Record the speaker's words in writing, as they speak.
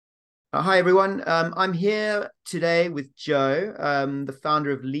Hi, everyone. I'm here today with Joe, the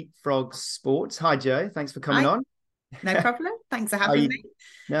founder of Leapfrog Sports. Hi, Joe. Thanks for coming Hi, on. no problem. Thanks for How having you? me.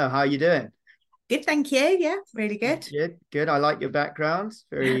 No, how are you doing? Good, thank you. Yeah, really good. Good, good. I like your background.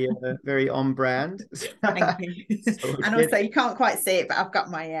 Very on brand. Thank you. So And good. also, you can't quite see it, but I've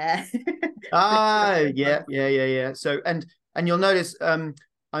got my Ah, as yeah, well. yeah, yeah, yeah. And you'll notice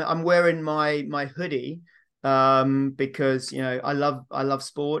I'm wearing my hoodie because I love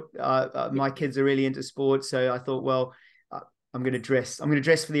sport. My kids are really into sport, so I thought, well, I'm going to dress. I'm going to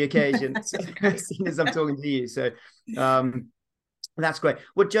dress for the occasion, as Great. soon as I'm talking to you. So um, that's great.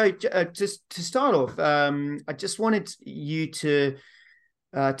 Well, Joe, just to start off, I just wanted you to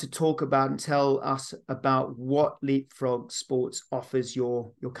talk about and tell us about what Leapfrog Sports offers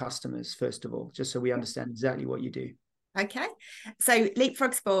your customers, first of all, just so we understand exactly what you do. Okay. So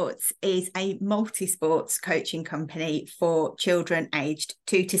Leapfrog Sports is a multi-sports coaching company for children aged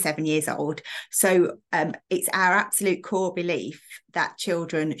 2 to 7 years old. So it's our absolute core belief that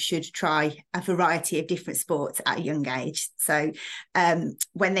children should try a variety of different sports at a young age. So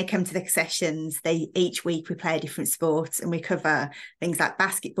when they come to the sessions, each week we play a different sport and we cover things like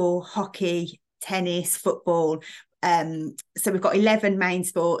basketball, hockey, tennis, football. So we've got 11 main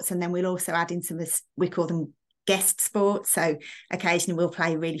sports, and then we'll also add in some, we call them guest sports. So occasionally we'll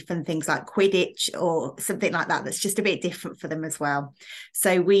play really fun things like Quidditch or something like that that's just a bit different for them as well.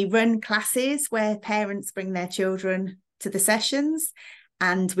 So we run classes where parents bring their children to the sessions,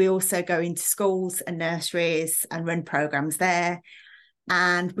 and we also go into schools and nurseries and run programs there.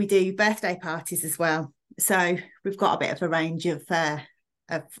 And we do birthday parties as well. So we've got a bit of a range of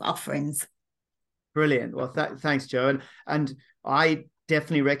offerings. Brilliant. Well, thanks, Joe. And I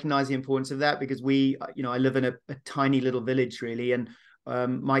definitely recognize the importance of that because I live in a tiny little village, really, and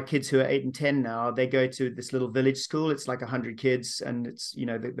my kids who are 8 and 10 now, they go to this little village school. It's like 100 kids, and it's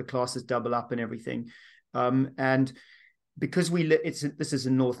the classes double up and everything. And because this is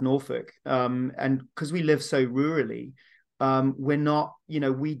in North Norfolk, and because we live so rurally, we're not,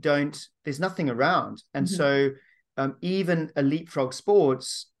 we don't. There's nothing around, and Mhm. so even a Leapfrog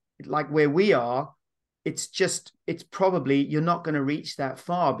Sports, like where we are, it's probably you're not going to reach that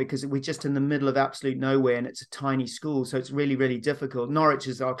far because we're just in the middle of absolute nowhere and it's a tiny school, so it's really really difficult. Norwich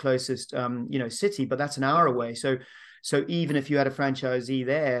is our closest city, but that's an hour away. So even if you had a franchisee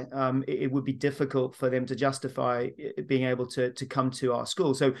there, it would be difficult for them to justify being able to come to our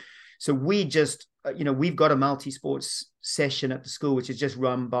school. So we just we've got a multi-sports session at the school which is just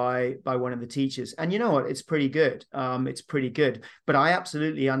run by one of the teachers, and you know what, it's pretty good. It's pretty good, but I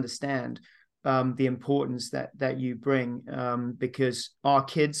absolutely understand the importance that you bring, because our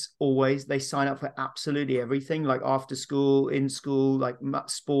kids always, they sign up for absolutely everything, like after school, in school, like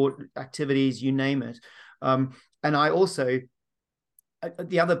sport activities, you name it. And I also,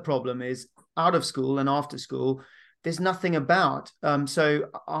 the other problem is out of school and after school, there's nothing about.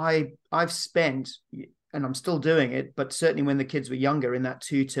 So I've spent, and I'm still doing it, but certainly when the kids were younger, in that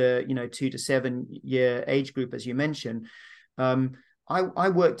 2 to 7 year age group, as you mentioned, um, I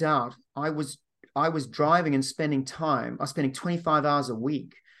worked out. I was driving and spending time. I was spending 25 hours a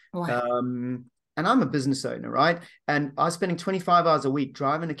week. Wow. Um, and I'm a business owner, right? And I was spending 25 hours a week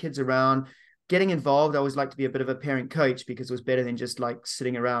driving the kids around, getting involved. I always like to be a bit of a parent coach because it was better than just like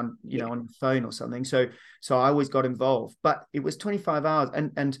sitting around, Yeah. on the phone or something. So I always got involved. But it was 25 hours,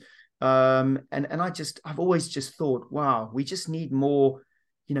 and I've always just thought, wow, we just need more,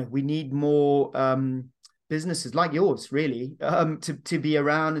 we need more businesses like yours, really, to be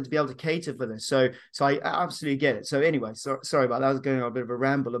around and to be able to cater for this. So I absolutely get it. So anyway, sorry about that. I was going on a bit of a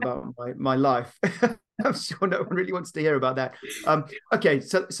ramble about my life. I'm sure no one really wants to hear about that. Okay,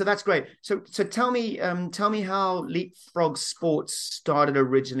 so that's great. So tell me how Leapfrog Sports started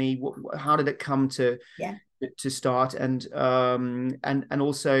originally. How did it come Yeah. to start, and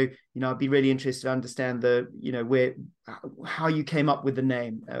also, I'd be really interested to understand the where how you came up with the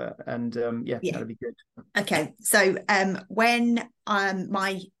name, and yeah, Yeah. that'd be good. Okay, so when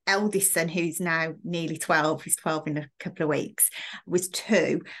my eldest son, who's now nearly 12, he's 12 in a couple of weeks, was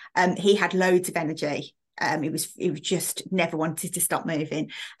two, he had loads of energy. He was just never wanted to stop moving.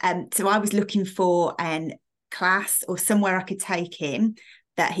 So I was looking for an class or somewhere I could take him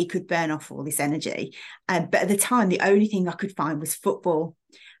that he could burn off all this energy. But at the time, the only thing I could find was football,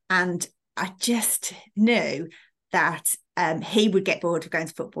 and I just knew that he would get bored of going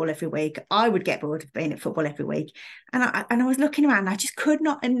to football every week. I would get bored of being at football every week. And I was looking around, and I just could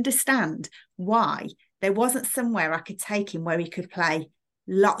not understand why there wasn't somewhere I could take him where he could play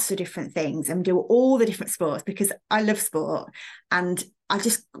lots of different things and do all the different sports, because I love sport, and I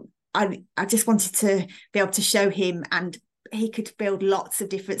just wanted to be able to show him and he could build lots of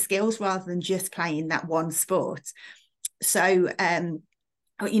different skills rather than just playing that one sport. So I'm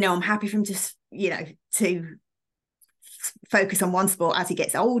happy for him to focus on one sport as he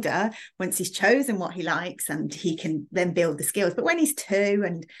gets older, once he's chosen what he likes, and he can then build the skills. But when he's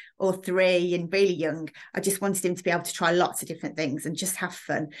 2 or 3 and really young, I just wanted him to be able to try lots of different things and just have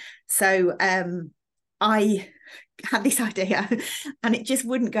fun. So I had this idea and it just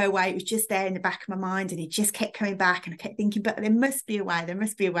wouldn't go away. It was just there in the back of my mind, and it just kept coming back, and I kept thinking, but there must be a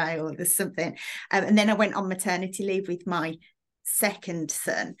way, or there's something. And then I went on maternity leave with my second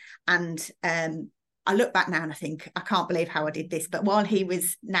son, and I look back now and I think, I can't believe how I did this. But while he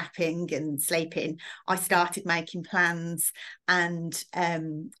was napping and sleeping, I started making plans, and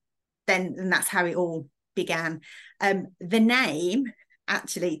that's how it all began. The name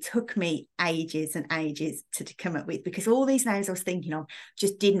actually took me ages and ages to come up with, because all these names I was thinking of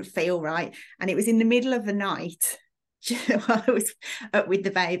just didn't feel right. And it was in the middle of the night while I was up with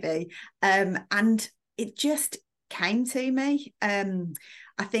the baby, and it just came to me.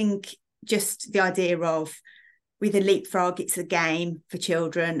 I think just the idea of, with a leapfrog, it's a game for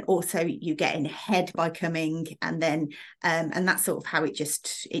children. Also, you get ahead by coming, and then and that's sort of how it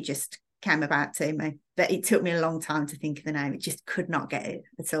just came about to me. But it took me a long time to think of the name. It just could not get it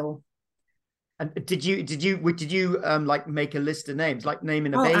at all. And did you like make a list of names, like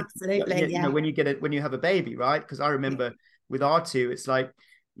naming a baby? Absolutely, yeah. When you have a baby, right? Because I remember with our 2, it's like,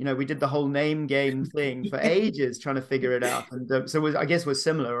 we did the whole name game thing for ages trying to figure it out. And so I guess was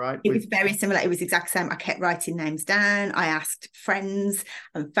similar, right? It was very similar. It was exact same. I kept writing names down. I asked friends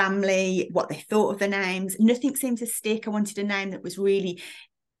and family what they thought of the names. Nothing seemed to stick. I wanted a name that was really,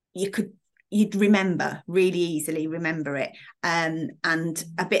 you'd remember, really easily remember it. And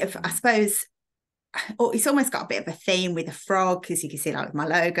a bit of, I suppose, it's almost got a bit of a theme with a frog, because you can see like my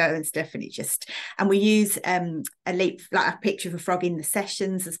logo and stuff, and we use a picture of a frog in the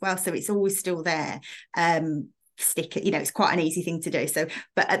sessions as well, so it's always still there. Stick it, it's quite an easy thing to do. So,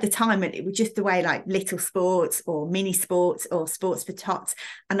 but at the time it was just the way, like little sports or mini sports or sports for tots,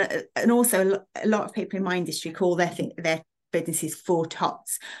 and also a lot of people in my industry call their businesses for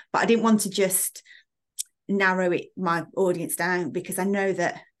tots, but I didn't want to just narrow my audience down, because I know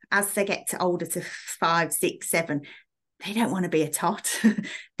that as they get older, to 5, 6, 7, they don't want to be a tot.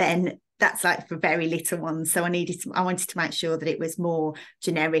 Then that's like for very little ones. So I wanted to make sure that it was more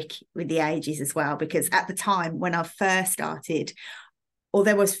generic with the ages as well, because at the time when I first started,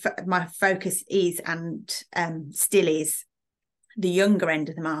 although my focus is and still is the younger end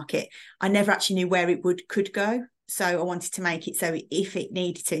of the market, I never actually knew where it could go. So I wanted to make it so if it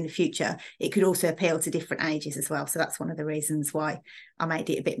needed to in the future, it could also appeal to different ages as well. So that's one of the reasons why I made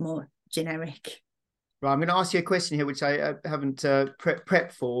it a bit more generic. Right, I'm going to ask you a question here, which I haven't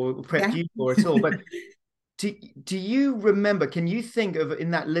prepped you for at all. But do you remember, can you think of,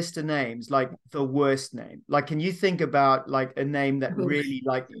 in that list of names, like the worst name? Like, can you think about like a name that really,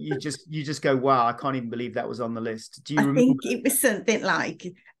 like, you just go, wow, I can't even believe that was on the list? Do you remember? I think it was something like,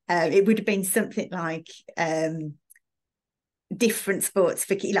 it would have been something like different sports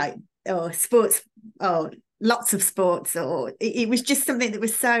for like, or sports, or lots of sports, or it was just something that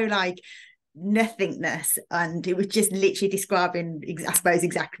was so like nothingness, and it was just literally describing, I suppose,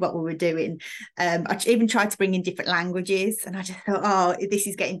 exactly what we were doing. I even tried to bring in different languages, and I just thought, oh, this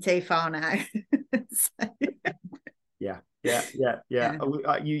is getting too far now. So. Yeah.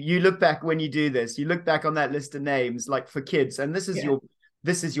 You look back, when you do this, you look back on that list of names, like for kids, and this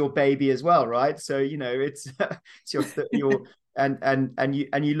is your baby as well, right? So it's your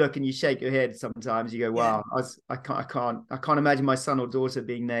and you look and you shake your head sometimes. You go, wow, I can't imagine my son or daughter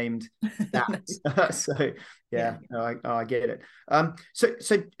being named that. So I get it.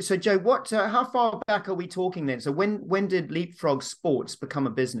 So Jo, how far back are we talking then? So when did Leapfrog Sports become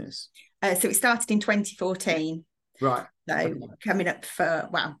a business? So it started in 2014. Right. So coming up for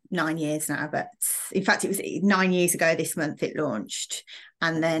 9 years now, but in fact it was 9 years ago this month it launched,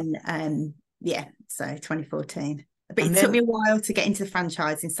 and then so 2014. But it took me a while to get into the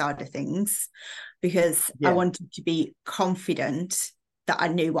franchising side of things, because I wanted to be confident that I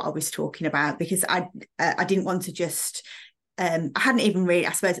knew what I was talking about, because I didn't want to just I hadn't even really,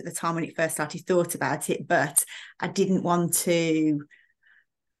 I suppose at the time when it first started, thought about it, but I didn't want to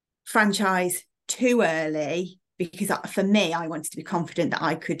franchise too early, because for me, I wanted to be confident that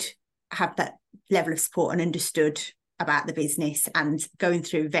I could have that level of support and understood about the business. And going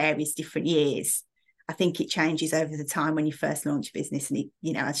through various different years, I think it changes over the time when you first launch a business, and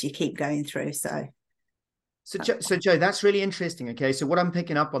as you keep going through. So Jo, that's really interesting. Okay, so what I'm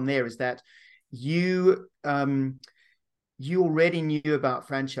picking up on there is that you you already knew about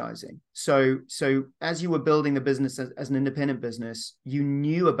franchising. So as you were building the business as an independent business, you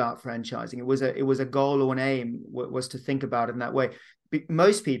knew about franchising. It was a goal or an aim, was to think about it in that way.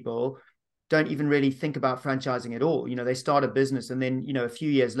 Most people don't even really think about franchising at all. They start a business and then, a few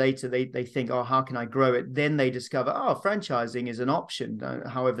years later, they think, oh, how can I grow it? Then they discover, oh, franchising is an option,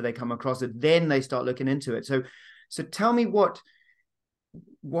 however they come across it. Then they start looking into it. So tell me,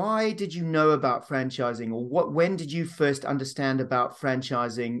 why did you know about franchising, or when did you first understand about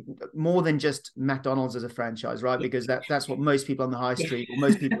franchising more than just McDonald's as a franchise, right? Because that's what most people on the high street, or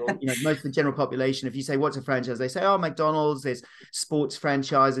most people, most of the general population, if you say, what's a franchise? They say, oh, McDonald's, there's sports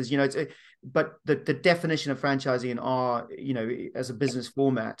franchises, but the definition of franchising as a business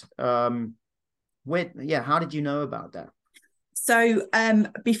format, how did you know about that? So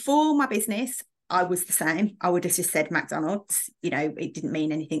before my business, I was the same. I would have just said McDonald's, it didn't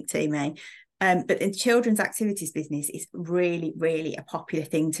mean anything to me. But in children's activities business, it's really, really a popular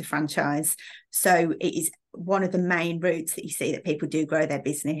thing to franchise. So it is one of the main routes that you see that people do grow their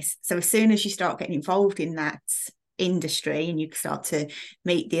business. So as soon as you start getting involved in that industry and you start to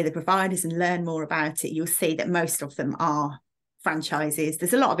meet the other providers and learn more about it, you'll see that most of them are franchises.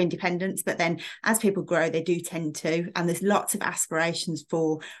 There's a lot of independents, but then as people grow, they do tend to, and there's lots of aspirations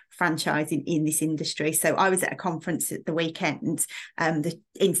for franchising in this industry. So I was at a conference at the weekend, the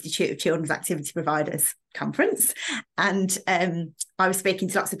Institute of Children's Activity Providers conference, and I was speaking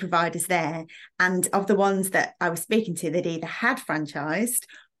to lots of providers there, and of the ones that I was speaking to, they'd either had franchised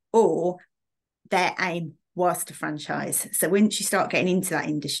or their aim was to franchise. So once you start getting into that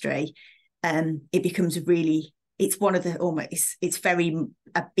industry, it becomes really, it's one of the it's very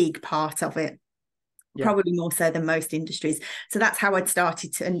a big part of it, probably more so than most industries. So that's how I'd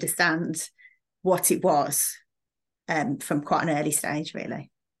started to understand what it was from quite an early stage,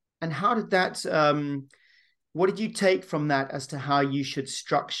 really. And how did that, what did you take from that as to how you should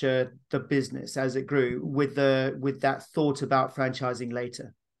structure the business as it grew with that thought about franchising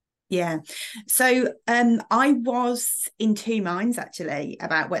later? Yeah. So I was in two minds, actually,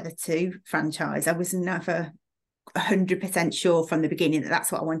 about whether to franchise. I was never 100% sure from the beginning that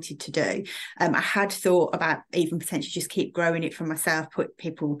that's what I wanted to do. I had thought about even potentially just keep growing it for myself, put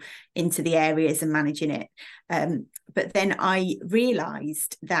people into the areas and managing it. But then I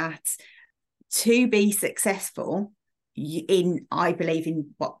realised that to be successful I believe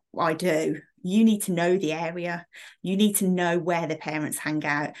in what I do, you need to know the area. You need to know where the parents hang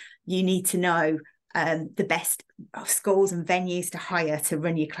out. You need to know the best schools and venues to hire to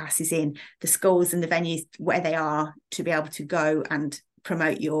run your classes in, the schools and the venues where they are to be able to go and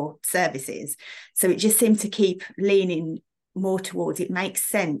promote your services. So it just seemed to keep leaning more towards, it makes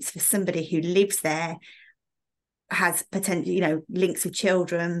sense for somebody who lives there, has potential, links with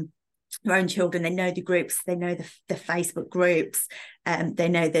children, their own children, they know the groups, they know the Facebook groups, they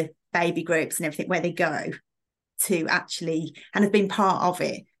know the baby groups and everything, where they go to actually, and have been part of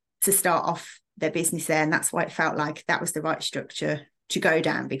it, to start off their business there. And that's why it felt like that was the right structure to go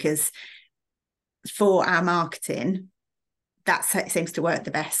down, because for our marketing, that seems to work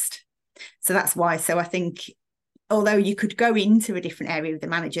the best. So that's why. So I think, although you could go into a different area with the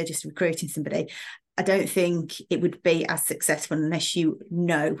manager, just recruiting somebody, I don't think it would be as successful unless you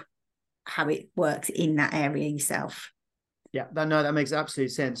know how it works in that area yourself. Yeah, that makes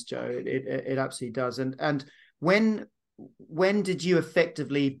absolute sense, Joe. It absolutely does. And when did you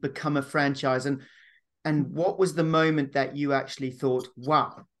effectively become a franchise, and what was the moment that you actually thought,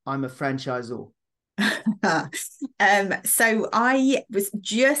 wow, I'm a franchisor? So I was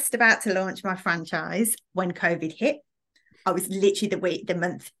just about to launch my franchise when COVID hit. I was literally the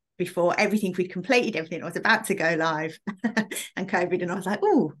month before everything, we'd completed everything, I was about to go live and COVID, and I was like,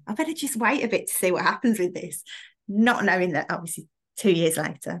 oh, I better just wait a bit to see what happens with this, not knowing that obviously 2 years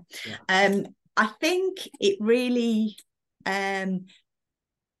later. I think it really, when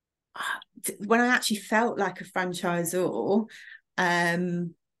I actually felt like a franchisor,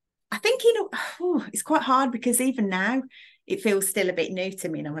 I think it's quite hard, because even now it feels still a bit new to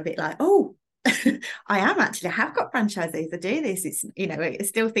me, and I'm a bit like, oh, I have got franchisees. I do this. It's, I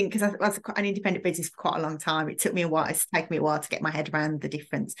still think, because I was an independent business for quite a long time, it's taken me a while to get my head around the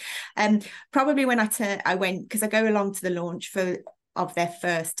difference. Probably when I went, because I go along to the launch of their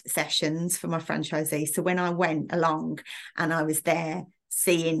first sessions for my franchisees. So when I went along and I was there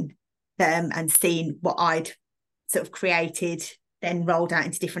seeing them and seeing what I'd sort of created, then rolled out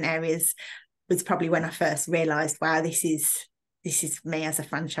into different areas, was probably when I first realised, wow, this is me as a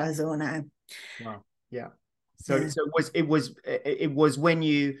franchisor now. Wow. Yeah. So it was when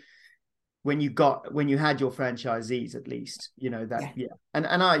you when you had your franchisees, at least, you know, that, Yeah. yeah. And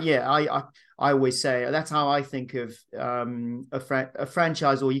I always say that's how I think of a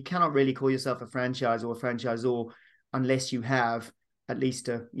franchisor. You cannot really call yourself a franchise or a franchisor unless you have at least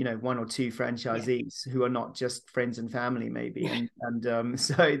one or two franchisees who are not just friends and family, maybe.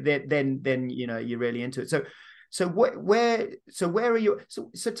 So then you're really into it. So where are you?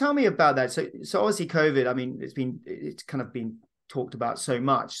 So tell me about that. So obviously COVID, I mean, it's kind of been talked about so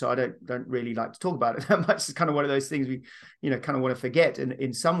much, so I don't really like to talk about it that much. It's kind of one of those things we kind of want to forget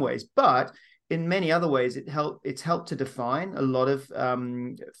in some ways, but in many other ways it's helped to define a lot of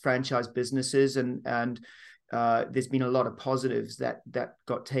franchise businesses, and there's been a lot of positives that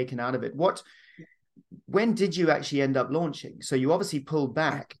got taken out of it. When did you actually end up launching? So you obviously pulled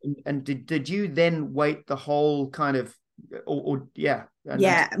back, and did you then wait the whole kind of more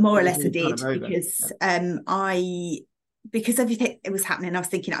or less I did, because because everything it was happening, I was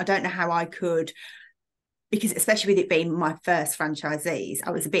thinking, I don't know how I could, because especially with it being my first franchisees, I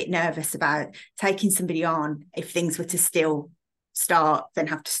was a bit nervous about taking somebody on if things were to still start, then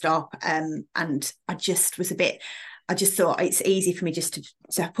have to stop. And I just thought it's easy for me just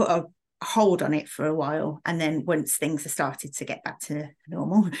to put a hold on it for a while, and then once things have started to get back to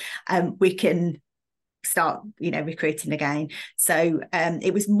normal, we can start recruiting again. So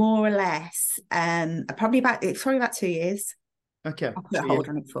it was more or less probably about 2 years. Okay. I put a hold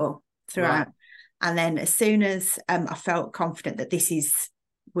on it for throughout. Right. And then as soon as I felt confident that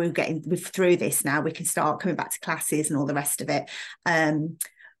we're through this now, we can start coming back to classes and all the rest of it,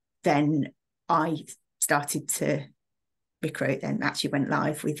 then I started to recruit, then actually went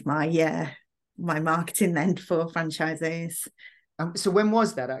live with my marketing then for franchisees. So when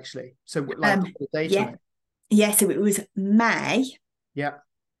was that actually? So like the date on it? Yeah, so it was May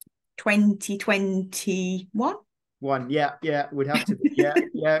 2021. Yeah, would have to be. Yeah.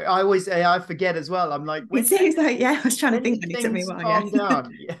 I forget as well. I'm like, it seems like, I was trying to think, and it took me a while. Calm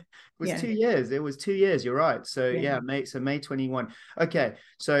down. Yeah, it was 2 years. It was 2 years. You're right. So May 21. Okay.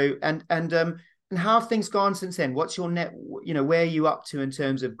 So and how have things gone since then? What's your net? Where are you up to in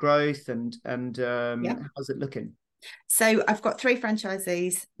terms of growth and how's it looking? So I've got 3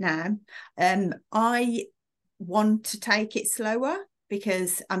 franchisees now. I want to take it slower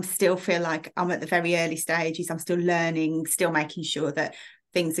because I still feel like I'm at the very early stages. I'm still learning, still making sure that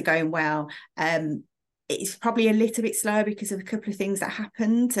things are going well. It's probably a little bit slower because of a couple of things that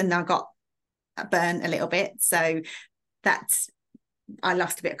happened, and I got burnt a little bit. So I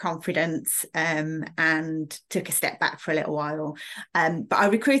lost a bit of confidence and took a step back for a little while. But I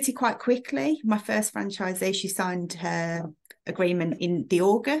recruited quite quickly. My first franchisee, she signed her agreement in the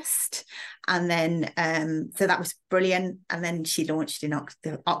August, and then so that was brilliant. And then she launched in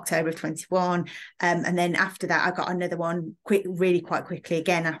October of 21, and then after that I got another one really quite quickly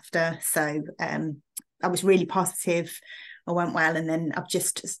again after. So I was really positive. I went well, and then I've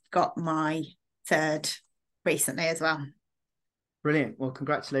just got my third recently as well. Brilliant. Well,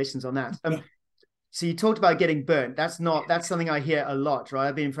 congratulations on that. So you talked about getting burnt. That's something I hear a lot, right?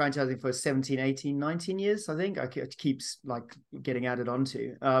 I've been franchising for 17, 18, 19 years, I think. It keeps like getting added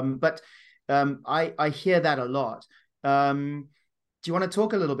onto. But I hear that a lot. Do you want to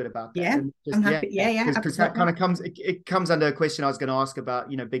talk a little bit about that? Yeah, I'm happy. Because that kind of comes under a question I was going to ask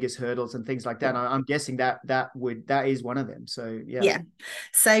about, biggest hurdles and things like that. And I'm guessing that is one of them. So yeah.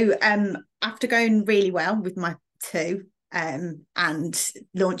 So after going really well with my 2, and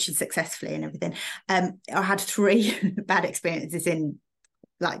launching successfully and everything, I had 3 bad experiences in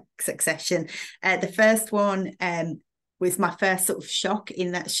like succession. The first one was my first sort of shock,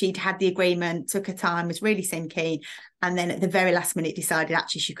 in that she'd had the agreement, took her time, was really keen, and then at the very last minute decided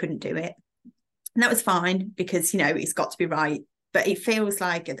actually she couldn't do it. And that was fine, because it's got to be right. But it feels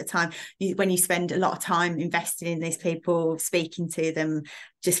like at the time, when you spend a lot of time investing in these people, speaking to them,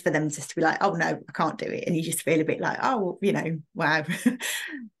 just for them just to be like, oh no, I can't do it, and you just feel a bit like, oh, wow.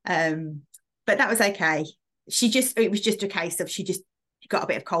 But that was okay. It was just a case of she just got a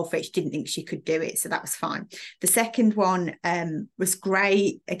bit of cold feet. She didn't think she could do it, so that was fine. The second one was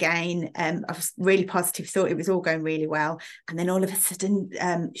great again. I was really positive, thought it was all going really well, and then all of a sudden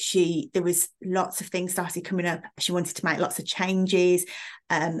there was lots of things started coming up. She wanted to make lots of changes,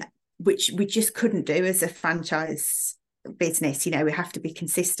 which we just couldn't do as a franchise business. We have to be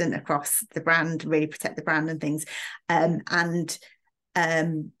consistent across the brand, really protect the brand and things, and there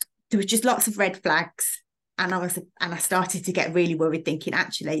was just lots of red flags. And I started to get really worried, thinking,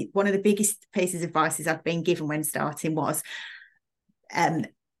 actually, one of the biggest pieces of advice I've been given when starting was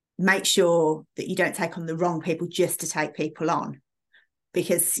make sure that you don't take on the wrong people just to take people on.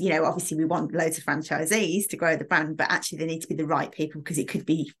 because, you know, obviously we want loads of franchisees to grow the brand, but actually they need to be the right people because it could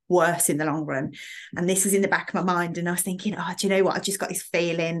be worse in the long run. And this was in the back of my mind, and I was thinking, oh, do you know what? I just got this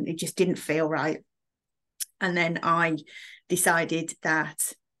feeling, it just didn't feel right. And then I decided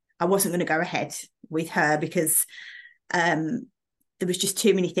that I wasn't going to go ahead with her because there was just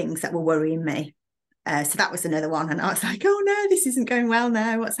too many things that were worrying me. So that was another one. And I was like, oh no, this isn't going well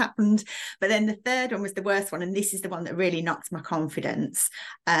now. What's happened? But then the third one was the worst one. And this is the one that really knocked my confidence.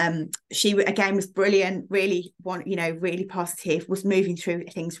 She, again, was brilliant, really, really positive, was moving through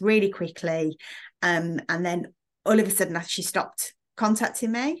things really quickly. And then all of a sudden, she stopped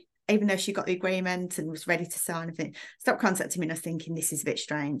contacting me, even though she got the agreement and was ready to sign everything. Stopped contacting me, and I was thinking, this is a bit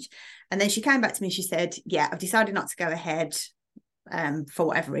strange. And then she came back to me and she said, yeah, I've decided not to go ahead. For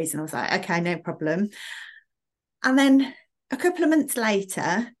whatever reason. I was like, okay, no problem. And then a couple of months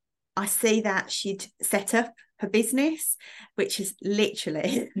later, I see that she'd set up her business, which is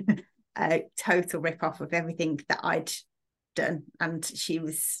literally a total rip-off of everything that I'd done, and she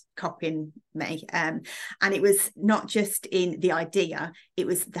was copying me. And it was not just in the idea, it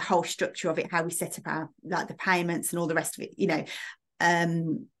was the whole structure of it, how we set up our, like, the payments and all the rest of it, you know.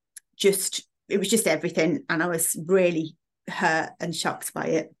 It was just everything, and I was really hurt and shocked by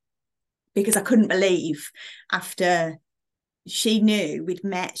it, because I couldn't believe, after she knew we'd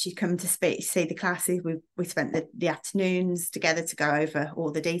met, she'd come to see the classes, we spent the afternoons together to go over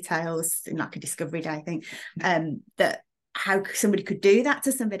all the details in like a discovery day thing, that how somebody could do that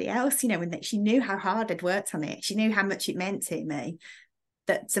to somebody else, you know, and that she knew how hard I'd worked on it. She knew how much it meant to me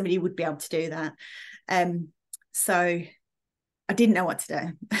that somebody would be able to do that. So I didn't know what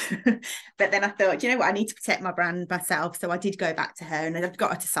to do. But then I thought, you know what, I need to protect my brand myself. So I did go back to her, and I've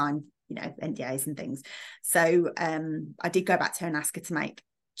got her to sign, you know, NDAs and things. So I did go back to her and ask her to make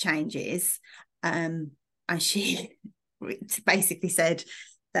changes. And she basically said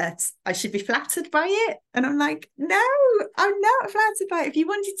that I should be flattered by it. And I'm like, no, I'm not flattered by it. If you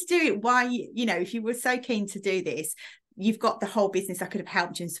wanted to do it, why, you know, if you were so keen to do this, you've got the whole business. I could have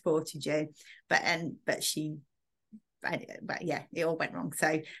helped you and supported you. But yeah, it all went wrong.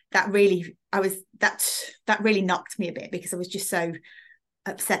 So that really knocked me a bit, because I was just so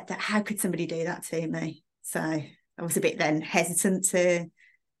upset that how could somebody do that to me. So I was a bit then hesitant to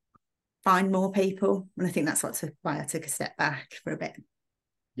find more people, and I think that's why I took a step back for a bit.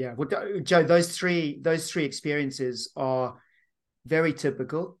 Yeah, well, Jo, those three experiences are very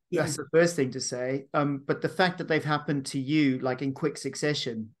typical. Yeah. That's the first thing to say. But the fact that they've happened to you like in quick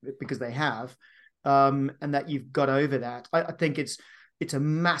succession, because they have, and that you've got over that, I think it's a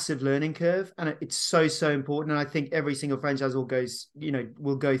massive learning curve, and it's so important. And I think every single franchisor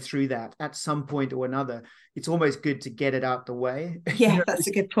will go through that at some point or another. It's almost good to get it out the way. Yeah, that's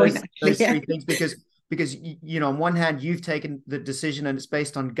a good point. Those three things, because on one hand, you've taken the decision and it's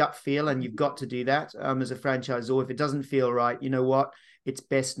based on gut feel, and you've got to do that as a franchisor. If it doesn't feel right, you know what, it's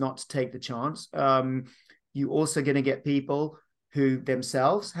best not to take the chance. You're also going to get people who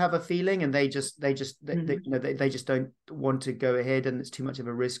themselves have a feeling, and they just don't want to go ahead, and it's too much of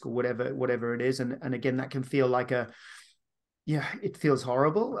a risk, or whatever it is. And again, that can feel like it feels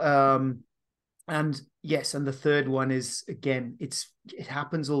horrible. And yes, and the third one is, again, it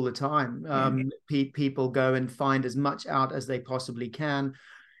happens all the time. People go and find as much out as they possibly can,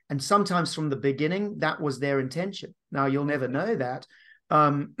 and sometimes from the beginning that was their intention. Now you'll never know that.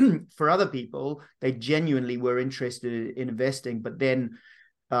 For other people, they genuinely were interested in investing, but then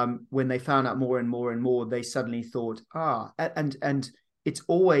when they found out more and more and more, they suddenly thought, and it's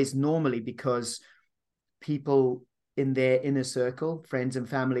always normally because people in their inner circle, friends and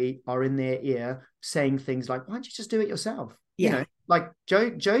family, are in their ear saying things like, why don't you just do it yourself? Yeah. Like Jo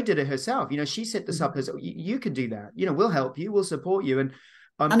did it herself. She set this up as, you can do that. We'll help you, we'll support you. And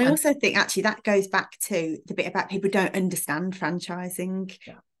I also think actually that goes back to the bit about people don't understand franchising.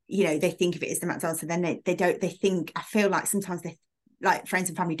 Yeah. They think of it as the McDonald's, and then they think, I feel like sometimes they, like, friends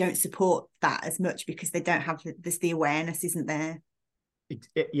and family don't support that as much because they don't have the awareness isn't there.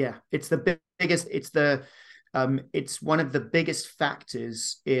 It's the biggest, it's one of the biggest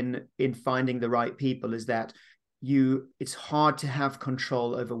factors in finding the right people, is that it's hard to have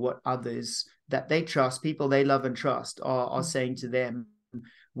control over what others that they trust, people they love and trust, are saying to them,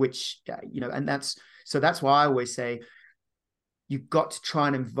 which and that's why I always say you've got to try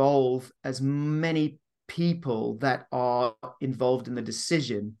and involve as many people that are involved in the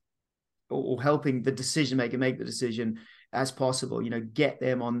decision, or helping the decision maker make the decision, as possible. Get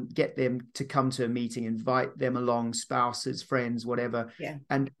them to come to a meeting, invite them along, spouses, friends, whatever. Yeah.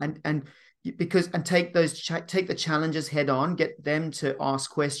 And take the challenges head on, get them to ask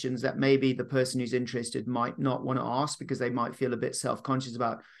questions that maybe the person who's interested might not want to ask, because they might feel a bit self-conscious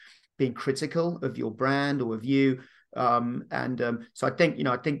about being critical of your brand or of you. So I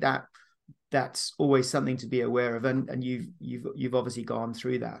think that's always something to be aware of, and you've obviously gone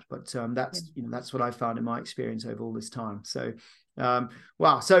through that, but that's what I found in my experience over all this time. So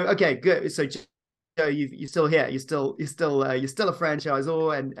wow. So okay, good. So you're still here. You're still a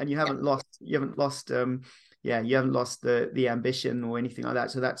franchisor, and you haven't lost the ambition or anything like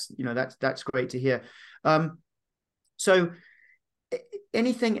that. So that's great to hear. So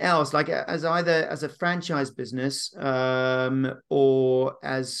anything else, like either as a franchise business, or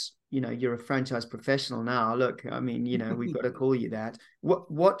as you're a franchise professional now. Look, I mean, we've got to call you that.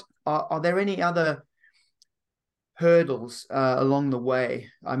 What are there any other hurdles along the way?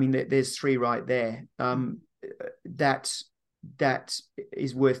 I mean, there's three right there. That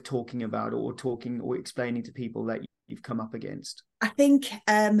is worth talking about, or explaining to people that you've come up against. I think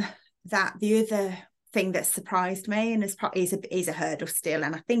that the other thing that surprised me, and is a hurdle still,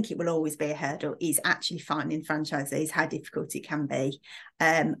 and I think it will always be a hurdle, is actually finding franchisees, how difficult it can be.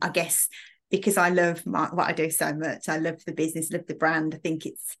 I guess because I love what I do so much. I love the business, love the brand. I think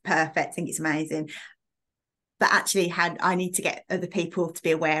it's perfect. I think it's amazing. But actually, I need to get other people to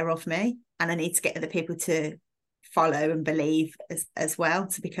be aware of me, and I need to get other people to follow and believe as well,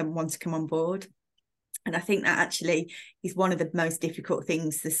 to want to come on board. And I think that actually is one of the most difficult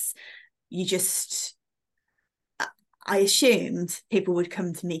things. I assumed people would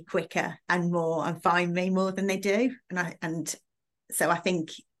come to me quicker and more and find me more than they do. So I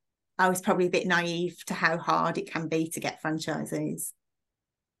think I was probably a bit naive to how hard it can be to get franchisees.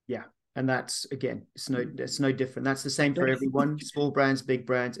 Yeah. And that's, again, it's no different. That's the same for everyone. Small brands, big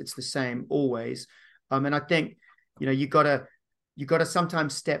brands, it's the same always. And I think, you got to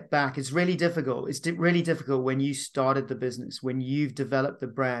sometimes step back. It's really difficult. It's really difficult when you started the business, when you've developed the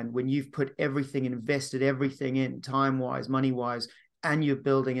brand, when you've put everything, invested everything in, time-wise, money-wise, and you're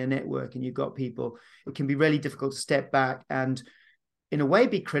building a network and you've got people. It can be really difficult to step back and, in a way,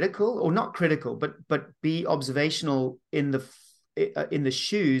 be critical, or not critical, but be observational in the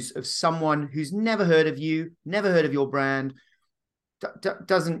shoes of someone who's never heard of you, never heard of your brand,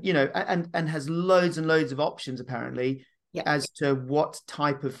 doesn't, and has loads and loads of options apparently. Yeah. As to what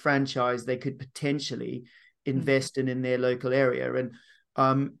type of franchise they could potentially invest in their local area.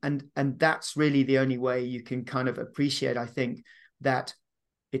 And that's really the only way you can kind of appreciate, I think, that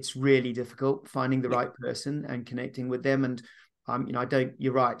it's really difficult finding the right person and connecting with them. And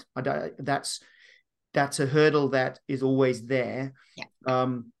you're right. That's a hurdle that is always there. Yeah.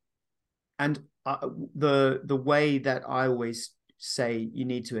 And the way that I always say you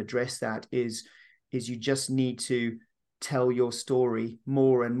need to address that is you just need to tell your story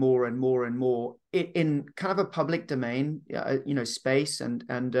more and more and more and more in kind of a public domain, space, and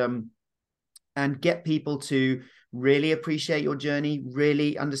get people to really appreciate your journey,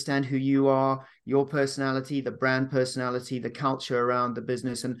 really understand who you are, your personality, the brand personality, the culture around the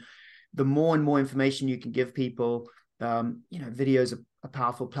business. And the more and more information you can give people, video is a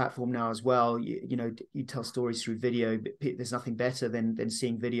powerful platform now as well. You tell stories through video, but there's nothing better than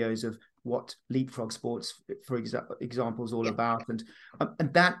seeing videos of what Leapfrog Sports, for example, is all about. And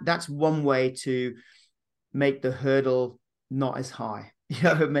that's one way to make the hurdle not as high,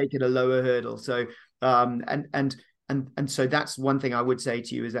 make it a lower hurdle. So and so that's one thing I would say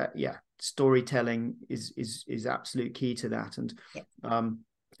to you, is that storytelling is absolute key to that.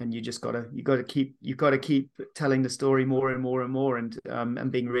 And you just gotta keep telling the story more and more and more,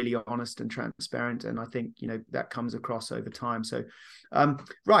 and being really honest and transparent. And I think that comes across over time. So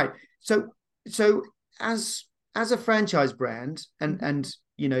right. So as a franchise brand, and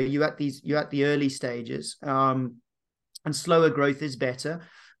you're at the early stages, and slower growth is better.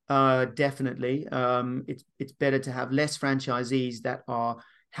 Definitely. It's better to have less franchisees that are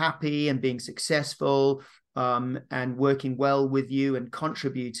happy and being successful, and working well with you and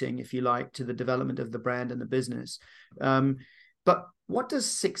contributing, if you like, to the development of the brand and the business. But what does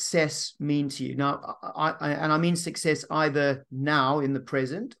success mean to you now? I mean success either now in the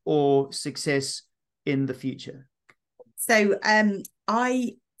present, or success in the future. So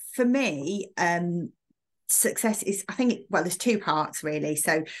for me, success is, I think, there's two parts really.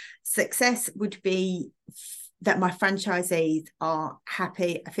 So success would be that my franchisees are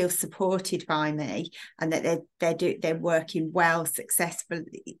happy, I feel supported by me, and that they're working well,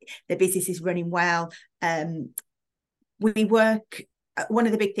 successfully, their business is running well. We work one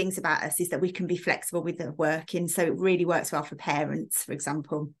of the big things about us is that we can be flexible with the working. So it really works well for parents, for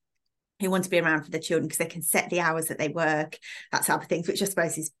example, who want to be around for the children because they can set the hours that they work, that type of things, which I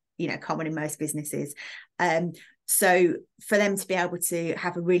suppose is, you know, common in most businesses. So for them to be able to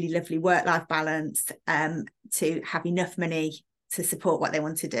have a really lovely work-life balance, to have enough money to support what they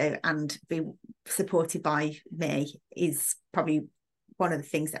want to do and be supported by me is probably one of the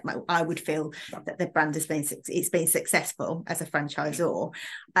things that I would feel that the brand has been, it's been successful as a franchisor.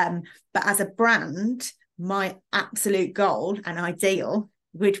 But as a brand, my absolute goal and ideal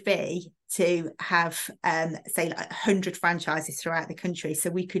would be to have, say, like 100 franchises throughout the country, so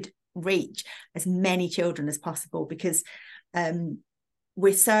we could reach as many children as possible, because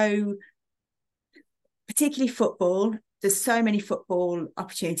we're so, particularly football, there's so many football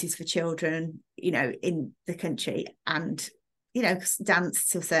opportunities for children, you know, in the country, and, you know, dance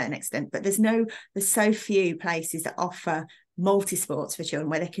to a certain extent, but there's so few places that offer multi-sports for children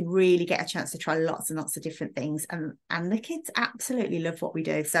where they can really get a chance to try lots and lots of different things, and the kids absolutely love what we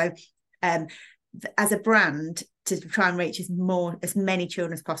do. So as a brand, to try and reach as many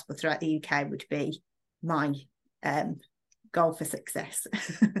children as possible throughout the UK would be my goal for success.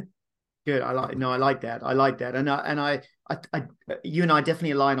 Good. I like that. And you and I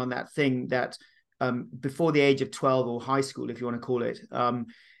definitely align on that thing that before the age of 12, or high school, if you want to call it,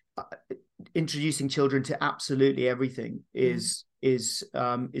 introducing children to absolutely everything is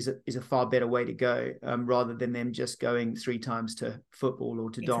a far better way to go, rather than them just going 3 times to football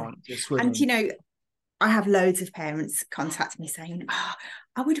or to dance or swimming. And, you know, I have loads of parents contact me saying,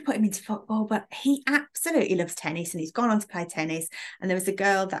 I would have put him into football, but he absolutely loves tennis and he's gone on to play tennis. And there was a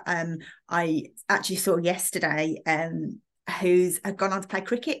girl that I actually saw yesterday who's had gone on to play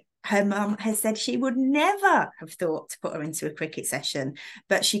cricket. Her mum has said she would never have thought to put her into a cricket session,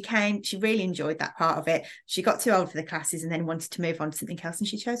 but she really enjoyed that part of it. She got too old for the classes and then wanted to move on to something else, and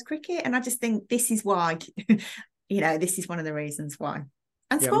she chose cricket. And I just think this is why, you know, this is one of the reasons why.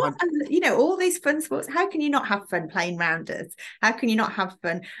 And sports, and, you know, all these fun sports, how can you not have fun playing rounders? How can you not have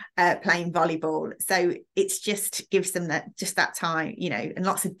fun playing volleyball? So it's just gives them that time, you know, and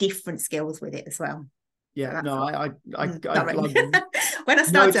lots of different skills with it as well. Yeah, so no, I when I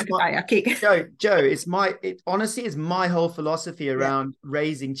start to play, I keep Joe, it honestly is my whole philosophy around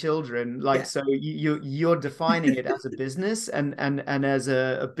raising children. Like, so you're defining it as a business and as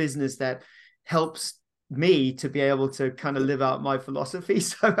a business that helps me to be able to kind of live out my philosophy.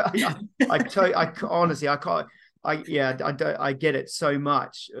 So I honestly, I can't. I get it so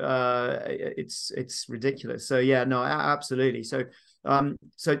much. It's ridiculous. So yeah, no, absolutely. So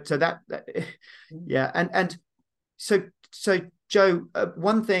that yeah, and so Joe,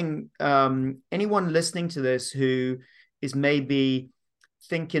 one thing, anyone listening to this who is maybe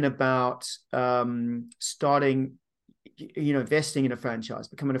thinking about starting, you know, investing in a franchise,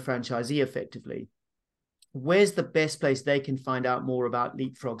 becoming a franchisee effectively, where's the best place they can find out more about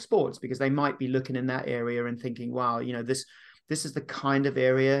Leapfrog Sports? Because they might be looking in that area and thinking, wow, you know, this is the kind of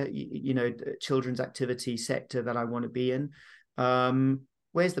area, you know, children's activity sector that I want to be in.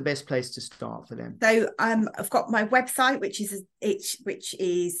 Where's the best place to start for them? So I've got my website, which is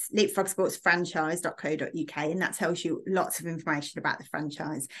leapfrogsportsfranchise.co.uk, and that tells you lots of information about the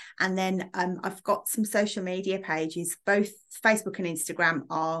franchise. And then I've got some social media pages, both Facebook and Instagram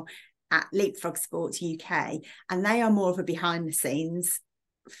are at Leapfrog Sports UK, and they are more of a behind the scenes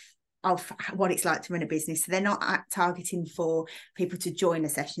of what it's like to run a business. So they're not targeting for people to join the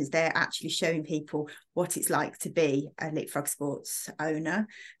sessions, they're actually showing people what it's like to be a Leapfrog Sports owner.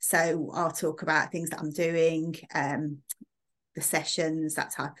 So I'll talk about things that I'm doing, the sessions,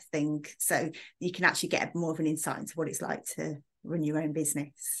 that type of thing, so you can actually get more of an insight into what it's like to run your own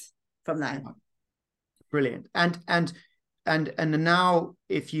business from there. Brilliant. And now,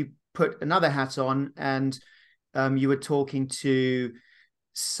 if you put another hat on and you were talking to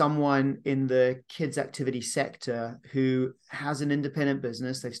someone in the kids activity sector who has an independent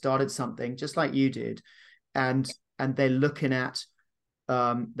business, they've started something just like you did, and they're looking at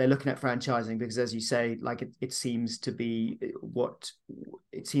franchising, because, as you say, like it seems to be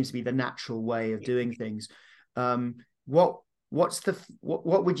the natural way of doing things. What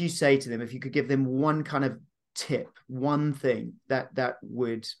would you say to them if you could give them one kind of tip, one thing that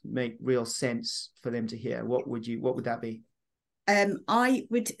would make real sense for them to hear? What would that be? I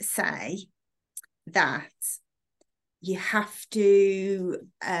would say that you have to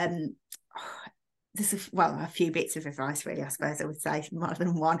there's a few bits of advice, really, I suppose I would say, more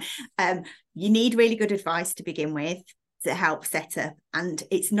than one. You need really good advice to begin with to help set up, and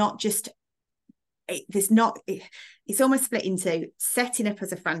it's not just it's almost split into setting up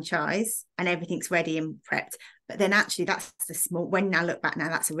as a franchise and everything's ready and prepped, But then actually that's the small, when I look back now,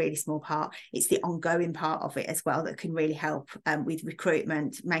 that's a really small part. It's the ongoing part of it as well that can really help with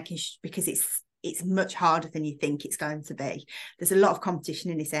recruitment, because it's much harder than you think it's going to be. There's a lot of competition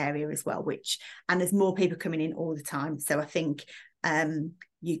in this area as well, and there's more people coming in all the time. So I think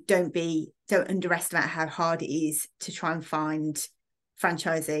you don't underestimate how hard it is to try and find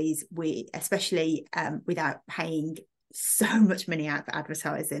franchisees, especially without paying so much money out for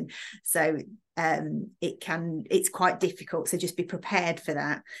advertising. So it's quite difficult, so just be prepared for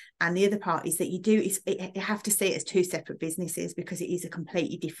that. And the other part is that you have to see it as two separate businesses, because it is a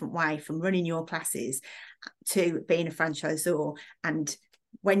completely different way from running your classes to being a franchisor. And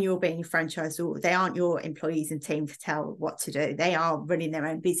when you're being a franchisor, they aren't your employees and team to tell what to do. They are running their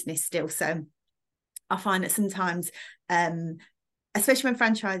own business still. So I find that sometimes, especially when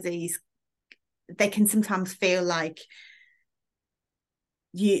franchisees, they can sometimes feel like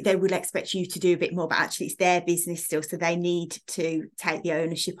they would expect you to do a bit more, but actually it's their business still, so they need to take the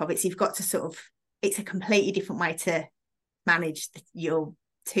ownership of it. So you've got to it's a completely different way to manage your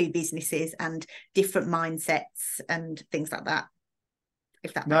two businesses, and different mindsets and things like that.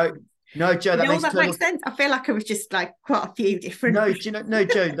 If that makes sense. No, Joe, that makes sense. I feel like I was just like quite a few different. No,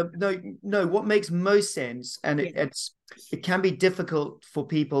 Joe, what makes most sense, and it can be difficult for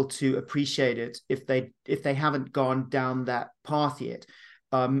people to appreciate it if they haven't gone down that path yet,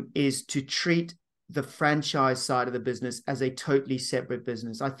 is to treat the franchise side of the business as a totally separate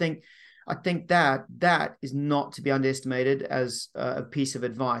business. I think that is not to be underestimated as a piece of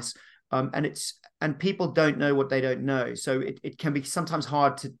advice. And people don't know what they don't know. So it can be sometimes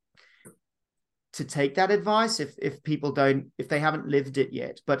hard to take that advice if they haven't lived it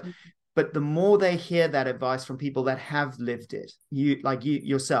yet. But the more they hear that advice from people that have lived it, you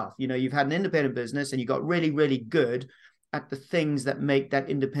yourself, you've had an independent business and you got really, really good at the things that make that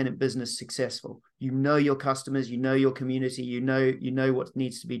independent business successful. You know your customers, you know your community, you know what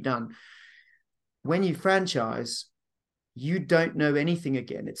needs to be done. When you franchise, you don't know anything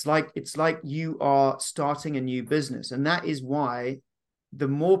again. It's like you are starting a new business. And that is why the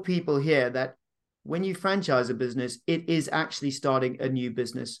more people hear that when you franchise a business, it is actually starting a new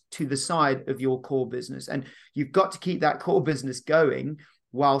business to the side of your core business. And you've got to keep that core business going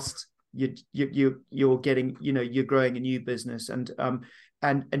whilst you're getting, you're growing a new business. And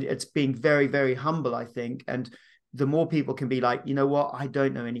it's being very, very humble, I think. And the more people can be like, you know what, I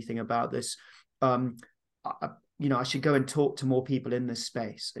don't know anything about this. I should go and talk to more people in this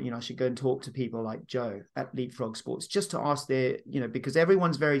space. I should go and talk to people like Joe at Leapfrog Sports, just to ask because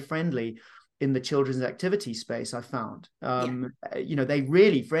everyone's very friendly in the children's activity space. I found, they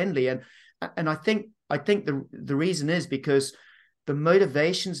really friendly. And I think the reason is because the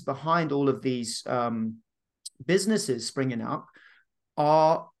motivations behind all of these businesses springing up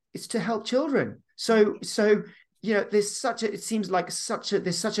it's to help children. So there's such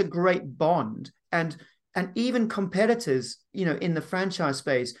a great bond, and even competitors, in the franchise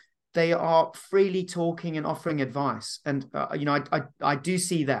space, they are freely talking and offering advice. And I do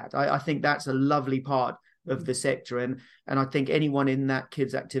see that. I think that's a lovely part of the sector, and I think anyone in that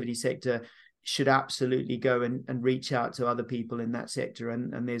kids activity sector should absolutely go and reach out to other people in that sector.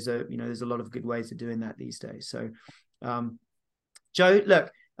 And there's a lot of good ways of doing that these days. So, Joe,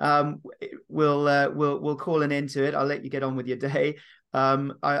 look, we'll call an end to it. I'll let you get on with your day.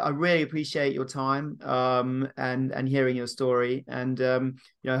 I really appreciate your time and hearing your story. And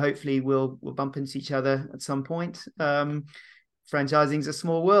hopefully we'll bump into each other at some point. Franchising's a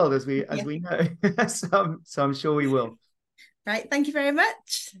small world, as we know. so I'm sure we will. Right. Thank you very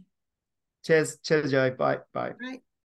much. Cheers, Joe. Bye. Right.